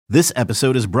This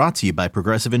episode is brought to you by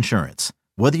Progressive Insurance.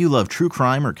 Whether you love true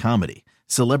crime or comedy,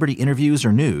 celebrity interviews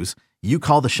or news, you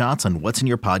call the shots on what's in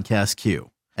your podcast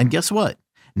queue. And guess what?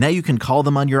 Now you can call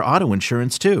them on your auto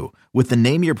insurance too with the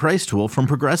Name Your Price tool from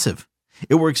Progressive.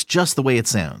 It works just the way it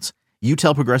sounds. You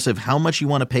tell Progressive how much you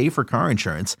want to pay for car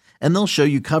insurance, and they'll show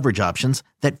you coverage options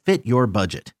that fit your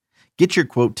budget. Get your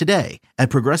quote today at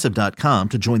Progressive.com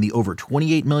to join the over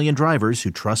 28 million drivers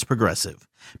who trust Progressive.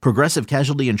 Progressive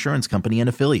Casualty Insurance Company and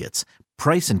Affiliates.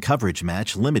 Price and coverage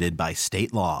match limited by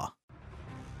state law.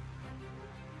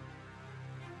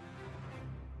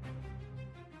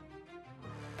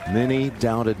 Many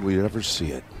doubted we'd ever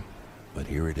see it, but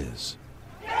here it is.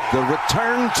 The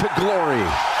return to glory.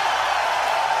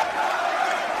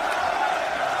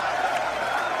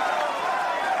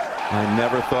 I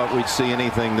never thought we'd see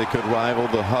anything that could rival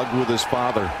the hug with his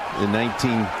father in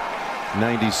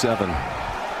 1997,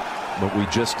 but we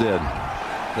just did.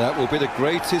 That will be the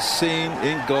greatest scene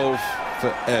in golf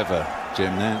forever,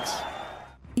 Jim Nantz.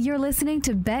 You're listening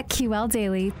to BetQL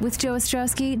Daily with Joe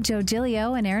Ostrowski, Joe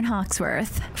Giglio, and Aaron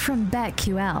Hawksworth from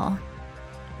BetQL.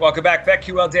 Welcome back,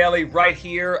 BetQL Daily, right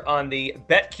here on the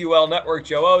BetQL Network.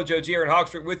 Joe O, Joe G, Aaron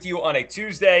Hawksworth with you on a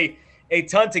Tuesday. A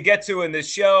ton to get to in this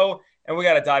show, and we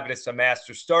got to dive into some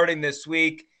Masters starting this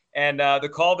week. And the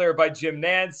call there by Jim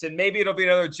Nantz, and maybe it'll be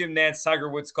another Jim Nantz Tiger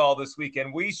Woods call this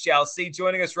weekend. We shall see.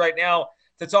 Joining us right now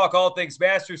to talk all things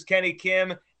Masters, Kenny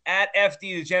Kim at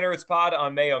FD Degenerates Pod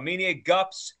on Mayo Media,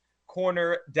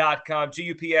 GupsCorner.com,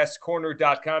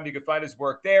 GUPScorner.com. You can find his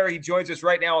work there. He joins us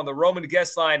right now on the Roman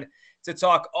guest line to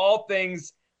talk all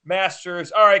things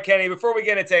Masters. All right, Kenny, before we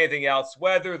get into anything else,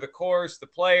 weather, the course, the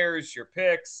players, your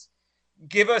picks,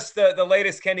 give us the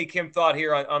latest Kenny Kim thought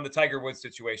here on the Tiger Woods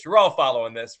situation. We're all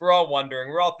following this. We're all wondering.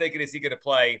 We're all thinking, is he going to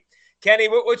play? Kenny,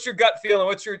 what's your gut feeling?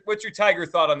 What's your Tiger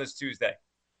thought on this Tuesday?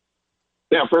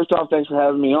 Yeah, first off, thanks for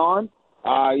having me on.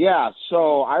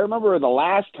 So I remember the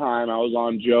last time I was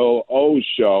on Joe O's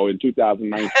show in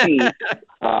 2019.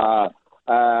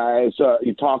 So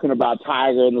you're talking about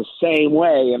Tiger in the same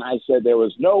way, and I said there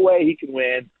was no way he could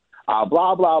win,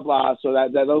 blah, blah, blah. So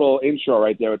that little intro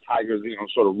right there with Tiger,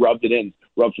 sort of rubbed some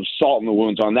salt in the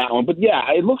wounds on that one. But,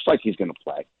 yeah, it looks like he's going to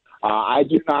play.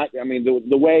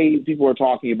 The way people are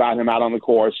talking about him out on the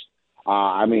course,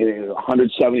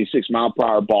 176 mile per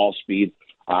hour ball speed,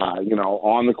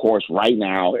 on the course right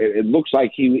now. It looks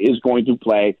like he is going to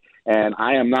play, and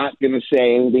I am not going to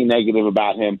say anything negative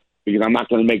about him because I'm not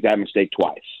going to make that mistake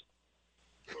twice.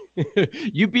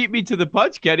 You beat me to the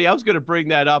punch, Kenny. I was going to bring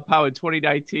that up, how in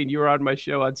 2019 you were on my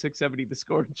show on 670 The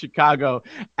Score in Chicago,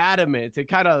 adamant and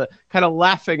kind of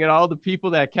laughing at all the people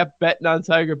that kept betting on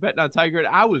Tiger. And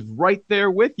I was right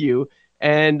there with you,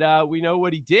 and we know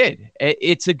what he did.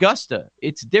 It's Augusta.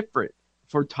 It's different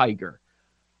for Tiger.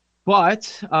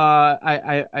 But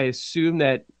I assume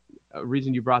that a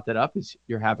reason you brought that up is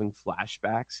you're having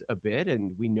flashbacks a bit,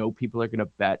 and we know people are going to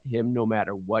bet him no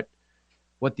matter what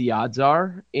the odds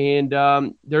are. And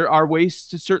there are ways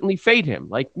to certainly fade him,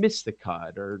 like miss the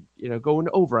cut or going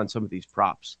over on some of these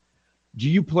props. Do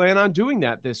you plan on doing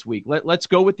that this week? Let's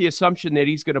go with the assumption that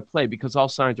he's going to play because all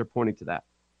signs are pointing to that.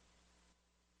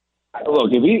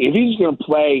 Look, if he's going to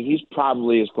play, he's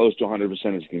probably as close to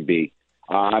 100% as he can be.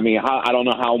 I don't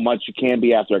know how much it can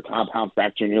be after a compound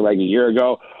fracture in your leg a year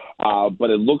ago,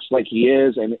 but it looks like he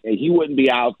is, and he wouldn't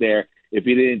be out there if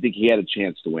he didn't think he had a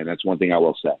chance to win. That's one thing I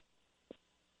will say.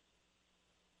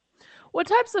 What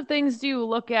types of things do you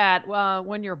look at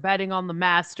when you're betting on the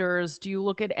Masters? Do you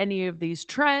look at any of these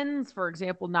trends? For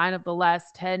example, 9 of the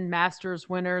last 10 Masters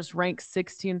winners rank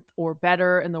 16th or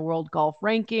better in the World Golf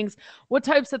Rankings. What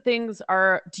types of things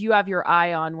do you have your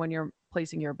eye on when you're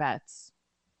placing your bets?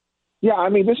 Yeah,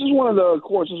 this is one of the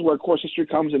courses where course history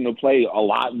comes into play a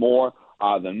lot more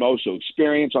than most. So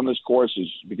experience on this course is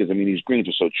because, these greens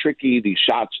are so tricky. These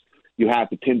shots, you have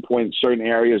to pinpoint certain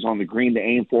areas on the green to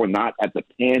aim for, not at the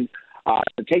pin.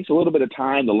 It takes a little bit of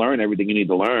time to learn everything you need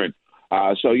to learn.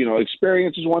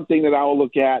 Experience is one thing that I will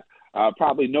look at.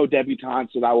 Probably no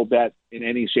debutantes that I will bet in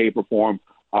any shape or form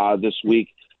this week.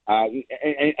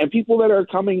 And people that are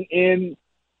coming in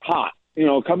hot,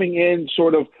 coming in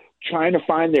sort of trying to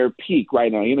find their peak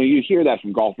right now. You hear that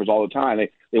from golfers all the time.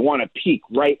 They want to peak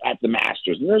right at the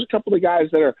Masters. And there's a couple of guys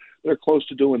that are close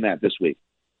to doing that this week.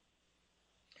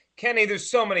 Kenny, there's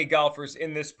so many golfers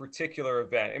in this particular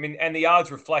event. And the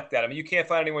odds reflect that. You can't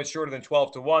find anyone shorter than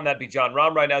 12-1. That'd be Jon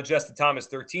Rahm right now. Justin Thomas,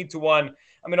 13-1.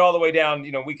 All the way down,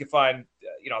 we could find,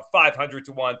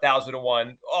 500-1,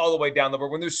 1,000-1, all the way down the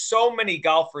board. When there's so many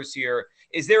golfers here,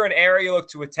 is there an area you look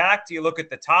to attack? Do you look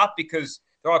at the top because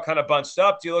they're all kind of bunched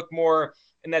up? Do you look more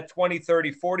in that 20,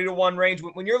 30, 40-1 range?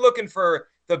 When you're looking for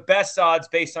the best odds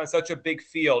based on such a big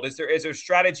field? Is there a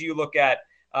strategy you look at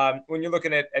when you're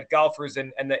looking at golfers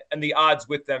and the odds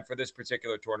with them for this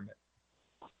particular tournament?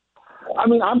 I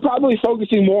mean, I'm probably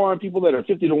focusing more on people that are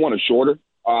 50 to 1 or shorter,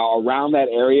 around that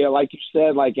area. Like you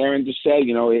said, like Aaron just said,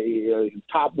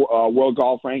 top world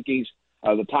golf rankings,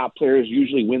 the top players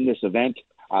usually win this event.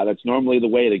 That's normally the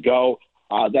way to go.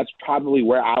 That's probably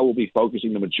where I will be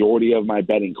focusing the majority of my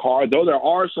betting card, though there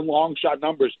are some long shot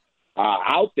numbers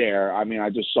out there. I mean, I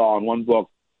just saw in one book,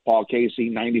 Paul Casey,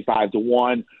 95 to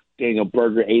 1, Daniel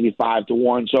Berger, 85 to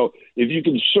 1. So if you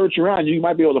can search around, you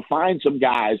might be able to find some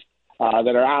guys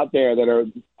that are out there that are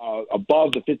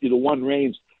above the 50 to 1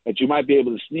 range that you might be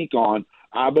able to sneak on.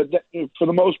 But for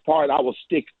the most part, I will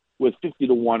stick with 50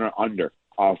 to 1 or under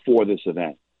for this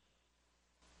event.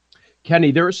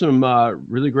 Kenny, there are some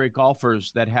really great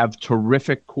golfers that have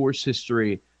terrific course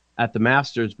history at the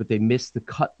Masters, but they missed the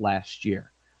cut last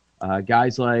year.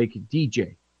 Guys like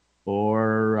DJ,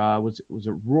 or was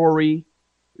it Rory?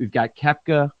 We've got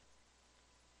Koepka.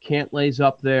 Cantlay's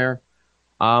up there.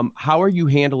 How are you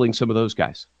handling some of those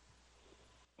guys?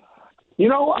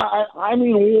 I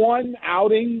mean, one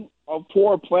outing of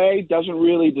poor play doesn't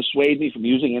really dissuade me from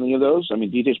using any of those. I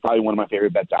mean, DJ's probably one of my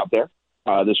favorite bets out there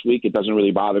this week. It doesn't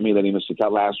really bother me that he missed the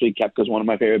cut last week. Koepka's one of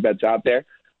my favorite bets out there.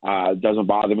 It doesn't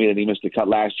bother me that he missed the cut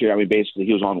last year. I mean, basically,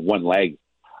 he was on one leg.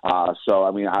 So,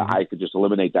 I mean, I could just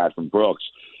eliminate that from Brooks.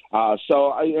 One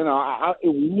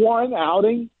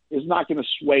outing is not going to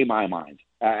sway my mind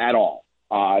at all.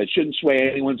 It shouldn't sway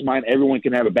anyone's mind. Everyone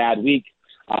can have a bad week.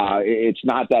 It's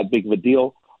not that big of a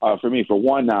deal for me. For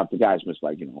one, now if the guys miss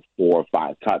 4 or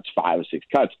 5 cuts, 5 or 6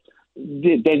 cuts,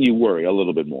 then you worry a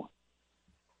little bit more.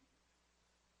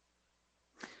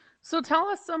 So tell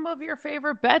us some of your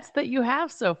favorite bets that you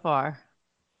have so far.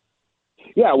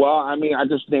 Yeah, well, I mean, I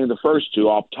just named the first two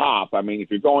up top. I mean,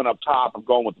 if you're going up top, I'm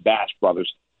going with the Bash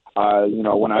brothers.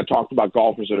 When I talked about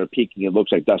golfers that are peaking, it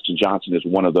looks like Dustin Johnson is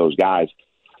one of those guys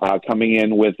coming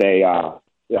in with a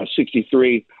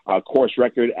 63 course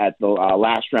record at the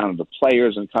last round of the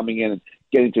Players and coming in and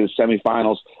getting to the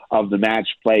semifinals of the match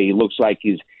play. He looks like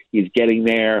he's getting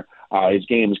there. His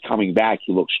game is coming back.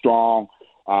 He looks strong.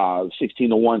 16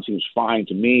 to 1 seems fine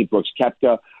to me. Brooks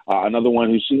Koepka, another one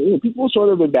who's people sort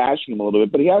of been bashing him a little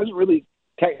bit, but he hasn't really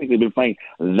technically been playing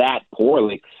that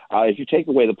poorly. If you take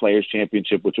away the Players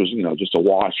Championship, which was just a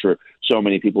wash for so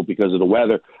many people because of the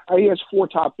weather, he has 4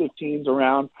 top 15s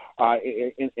around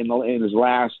in his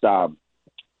last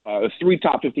 3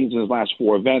 top 15s in his last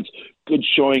 4 events. Good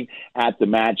showing at the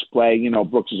match play.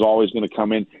 Brooks is always going to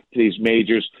come in to these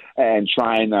majors and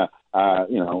try and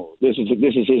this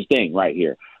is his thing right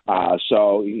here.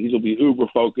 So he'll be uber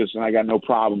focused, and I got no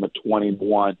problem at 20 to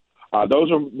 1.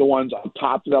 Those are the ones on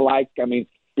top that I like. I mean, if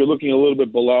you're looking a little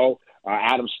bit below,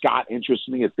 Adam Scott interests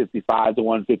me at 55 to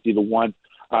 1, 50 to 1.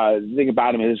 The thing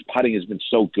about him is his putting has been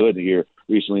so good here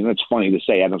recently. And it's funny to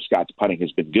say Adam Scott's putting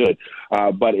has been good,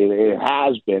 but it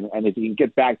has been. And if he can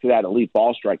get back to that elite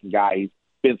ball striking guy he's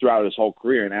been throughout his whole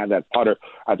career and add that putter,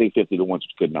 I think 50 to 1 is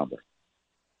a good number.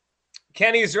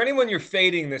 Kenny, is there anyone you're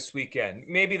fading this weekend?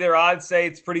 Maybe their odds say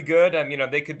it's pretty good.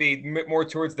 They could be more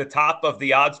towards the top of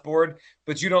the odds board,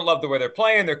 but you don't love the way they're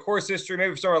playing, their course history.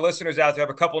 Maybe some of our listeners out there have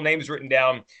a couple names written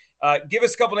down. Give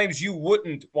us a couple names you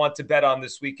wouldn't want to bet on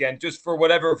this weekend, just for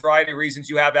whatever variety of reasons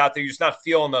you have out there. You're just not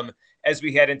feeling them as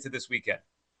we head into this weekend.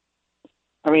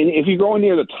 I mean, if you're going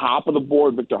near the top of the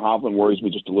board, Victor Hovland worries me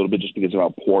just a little bit just because of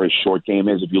how poor his short game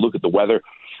is. If you look at the weather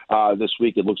this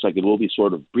week, it looks like it will be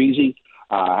sort of breezy.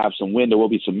 Have some wind. There will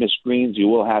be some missed greens. You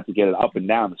will have to get it up and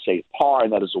down to save par,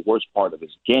 and that is the worst part of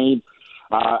his game.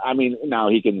 Now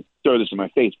he can throw this in my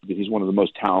face because he's one of the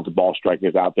most talented ball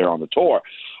strikers out there on the tour.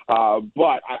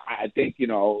 But I think,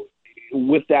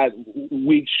 with that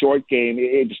weak short game,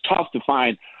 it's tough to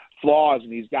find flaws in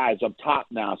these guys up top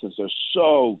now since they're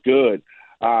so good.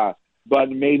 But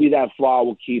maybe that flaw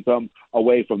will keep him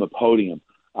away from the podium.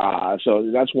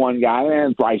 So that's one guy.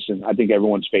 And Bryson, I think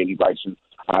everyone's fading Bryson.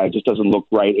 It just doesn't look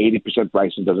right. 80%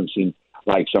 Bryson doesn't seem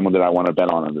like someone that I want to bet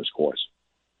on this course.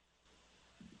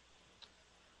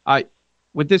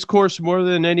 With this course, more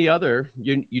than any other,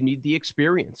 you need the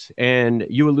experience. And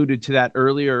you alluded to that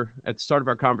earlier at the start of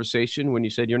our conversation when you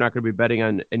said you're not going to be betting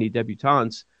on any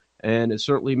debutantes. And it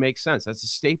certainly makes sense. That's a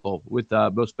staple with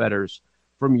most bettors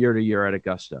from year to year at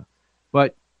Augusta.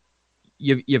 But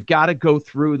you've got to go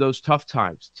through those tough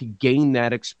times to gain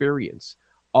that experience.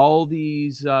 All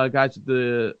these guys with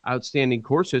the outstanding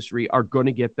course history are going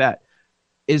to get bet.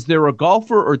 Is there a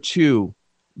golfer or two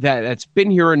that's been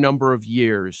here a number of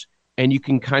years and you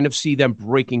can kind of see them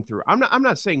breaking through? I'm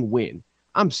not saying win.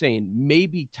 I'm saying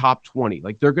maybe top 20.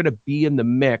 Like they're going to be in the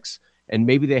mix and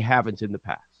maybe they haven't in the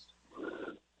past?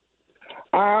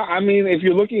 I mean, if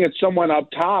you're looking at someone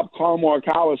up top, Collin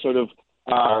Morikawa sort of,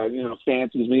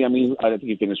 fancies me. I mean, I think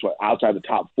he finished outside the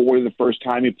top 40 the first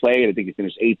time he played. I think he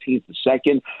finished 18th the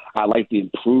second. I like the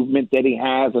improvement that he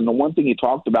has. And the one thing he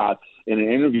talked about in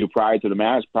an interview prior to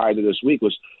this week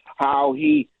was how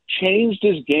he changed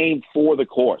his game for the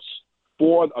course,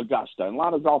 for Augusta. And a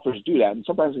lot of golfers do that, and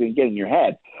sometimes it can get in your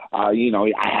head. I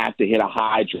have to hit a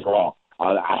high draw.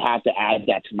 I have to add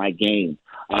that to my game.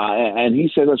 And he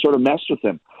said that sort of messed with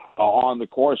him on the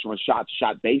course from a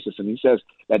shot-to-shot basis. And he says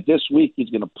that this week he's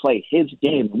going to play his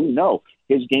game. And we know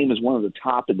his game is one of the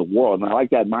top in the world. And I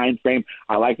like that mind frame.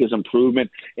 I like his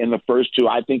improvement in the first two.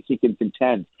 I think he can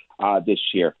contend this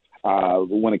year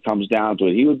when it comes down to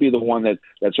it. He would be the one that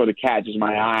sort of catches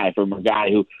my eye from a guy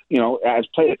who, has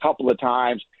played a couple of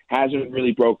times, hasn't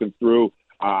really broken through.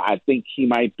 I think he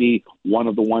might be one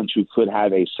of the ones who could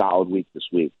have a solid week this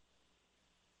week.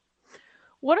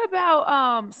 What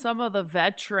about some of the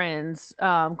veterans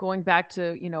going back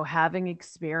to, having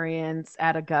experience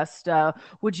at Augusta?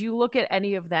 Would you look at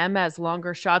any of them as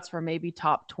longer shots for maybe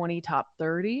top 20, top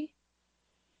 30?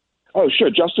 Oh, sure.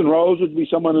 Justin Rose would be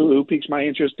someone who piques my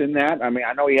interest in that. I mean,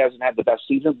 I know he hasn't had the best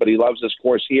season, but he loves this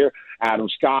course here. Adam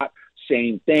Scott,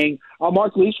 same thing.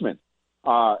 Mark Leishman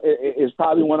is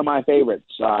probably one of my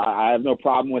favorites. I have no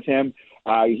problem with him.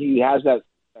 He has that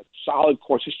solid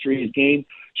course history. His game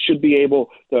should be able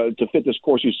to fit this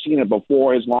course. You've seen it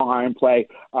before. His long iron play,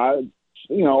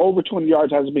 over 200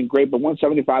 yards hasn't been great, but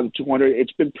 175 to 200,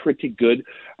 it's been pretty good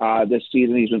this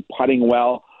season. He's been putting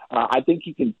well. I think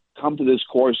he can come to this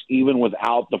course even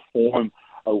without the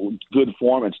good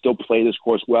form, and still play this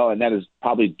course well, and that is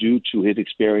probably due to his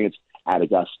experience at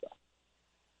Augusta.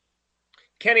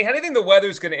 Kenny, how do you think the weather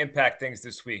is going to impact things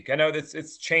this week? I know that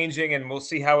it's changing, and we'll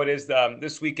see how it is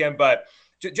this weekend, but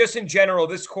just in general,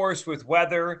 this course with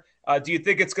weather, do you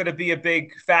think it's going to be a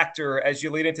big factor as you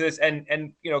lead into this?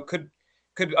 And could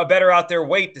a bettor out there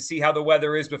wait to see how the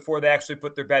weather is before they actually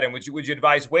put their bet in? Would you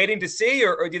advise waiting to see,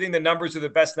 or do you think the numbers are the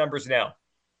best numbers now?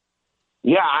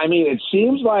 Yeah, I mean, it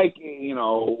seems like,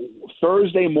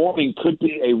 Thursday morning could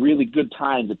be a really good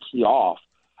time to tee off.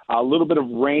 A little bit of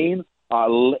rain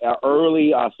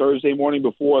early Thursday morning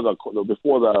before the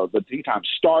tee time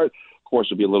start. Of course,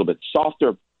 it'll be a little bit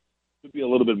softer. Could be a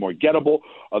little bit more gettable.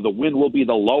 The wind will be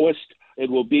the lowest. It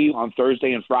will be on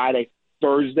Thursday and Friday,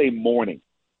 Thursday morning.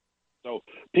 So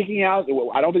picking out,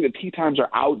 I don't think the tee times are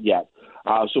out yet.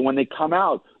 So when they come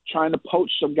out, trying to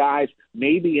poach some guys,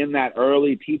 maybe in that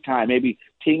early tee time, maybe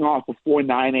teeing off before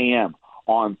 9 a.m.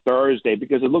 on Thursday,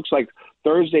 because it looks like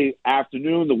Thursday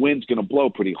afternoon, the wind's going to blow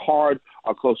pretty hard,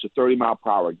 close to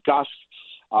 30-mile-per-hour gusts.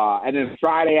 And then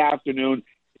Friday afternoon,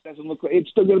 doesn't look like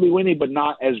it's still going to be windy, but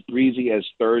not as breezy as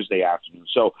Thursday afternoon.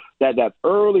 So that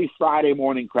early Friday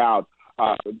morning crowd,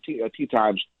 tee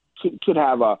times could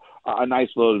have a nice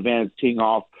little advantage teeing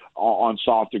off on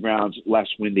softer grounds, less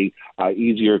windy,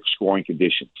 easier scoring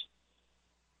conditions.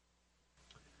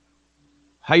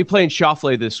 How you playing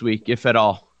Schauffele this week, if at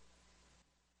all?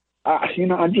 I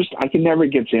can never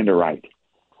get Xander right.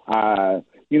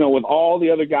 With all the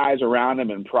other guys around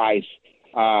him and Price,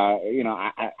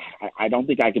 I don't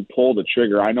think I can pull the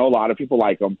trigger. I know a lot of people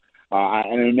like him,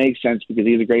 and it makes sense because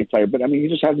he's a great player. But, I mean, he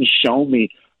just hasn't shown me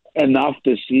enough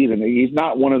this season. He's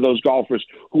not one of those golfers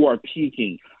who are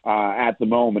peaking at the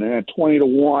moment. And at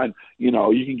 20-1, you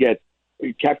can get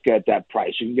Koepka at that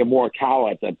price. You can get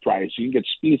Morikawa at that price. You can get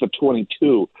Spieth at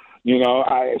 22.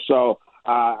 I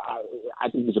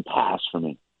think it's a pass for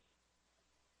me.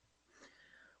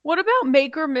 What about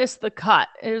make or miss the cut?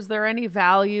 Is there any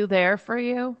value there for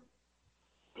you?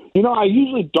 I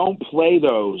usually don't play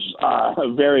those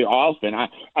very often.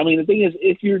 I mean, the thing is,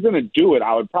 if you're going to do it,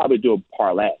 I would probably do a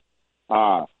parlay.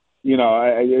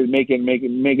 Make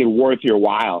it worth your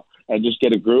while and just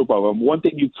get a group of them. One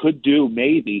thing you could do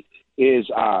maybe is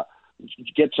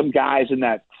get some guys in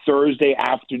that Thursday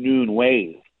afternoon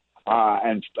wave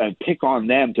and pick on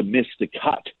them to miss the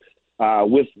cut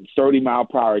with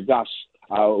 30-mile-per-hour gusts.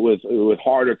 With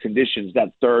harder conditions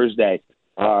that Thursday,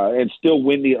 and still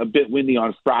a bit windy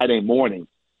on Friday morning.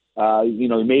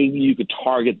 Maybe you could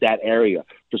target that area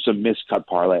for some miscut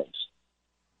parlays.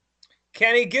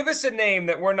 Kenny, give us a name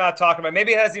that we're not talking about.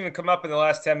 Maybe it hasn't even come up in the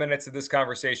last 10 minutes of this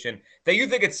conversation that you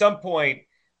think at some point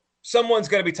someone's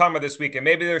going to be talking about this weekend.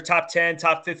 Maybe they're top 10,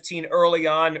 top 15 early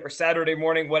on or Saturday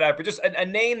morning, whatever. Just a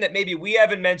name that maybe we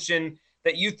haven't mentioned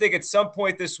that you think at some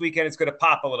point this weekend it's going to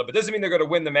pop a little bit. Doesn't mean they're going to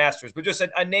win the Masters, but just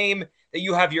a name that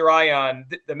you have your eye on,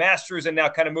 the Masters and now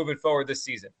kind of moving forward this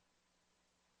season.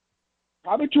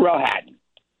 Probably Terrell Hatton.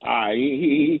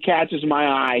 He catches my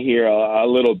eye here a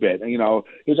little bit. You know,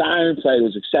 his iron play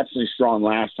was exceptionally strong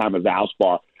last time at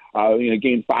Valspar.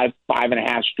 Gained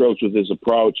 5.5 strokes with his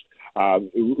approach.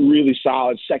 Really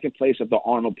solid. Second place at the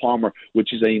Arnold Palmer,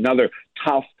 which is another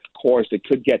tough course that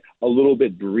could get a little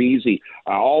bit breezy.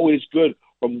 Always good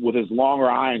with his longer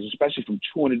irons, especially from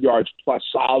 200 yards plus,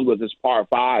 solid with his par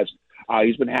fives.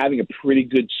 He's been having a pretty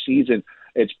good season.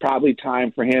 It's probably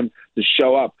time for him to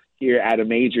show up here at a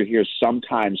major here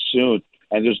sometime soon.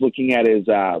 And just looking at his,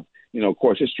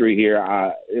 course history here,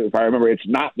 if I remember, it's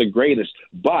not the greatest,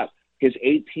 but his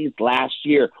 18th last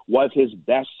year was his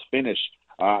best finish.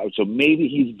 So maybe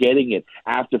he's getting it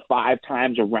after 5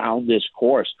 times around this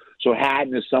course. So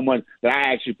Hatton is someone that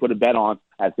I actually put a bet on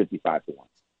at 55 to 1.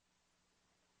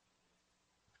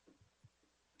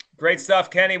 Great stuff,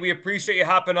 Kenny. We appreciate you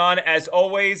hopping on as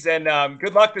always, and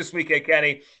good luck this weekend,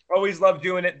 Kenny. Always love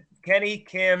doing it. Kenny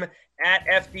Kim at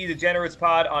FD Degenerates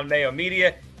Pod on Mayo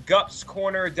Media,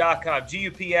 gupscorner.com,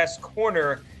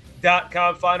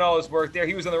 GUPScorner.com. Find all his work there.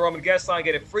 He was on the Roman guest line.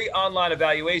 Get a free online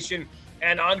evaluation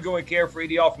and ongoing care for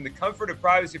EDL from the comfort and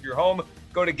privacy of your home.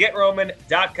 Go to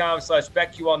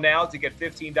GetRoman.com/BetQL now to get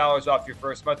 $15 off your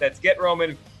first month. That's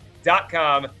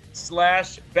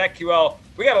GetRoman.com/BetQL.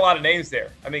 We got a lot of names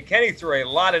there. I mean, Kenny threw a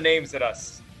lot of names at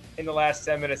us in the last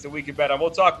 10 minutes that we could bet on. We'll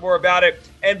talk more about it.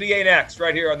 NBA next,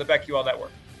 right here on the BetQL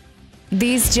Network.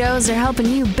 These Joes are helping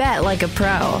you bet like a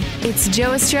pro. It's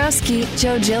Joe Ostrowski,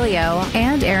 Joe Giglio,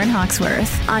 and Aaron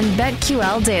Hawksworth on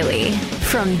BetQL Daily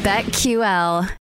from BetQL.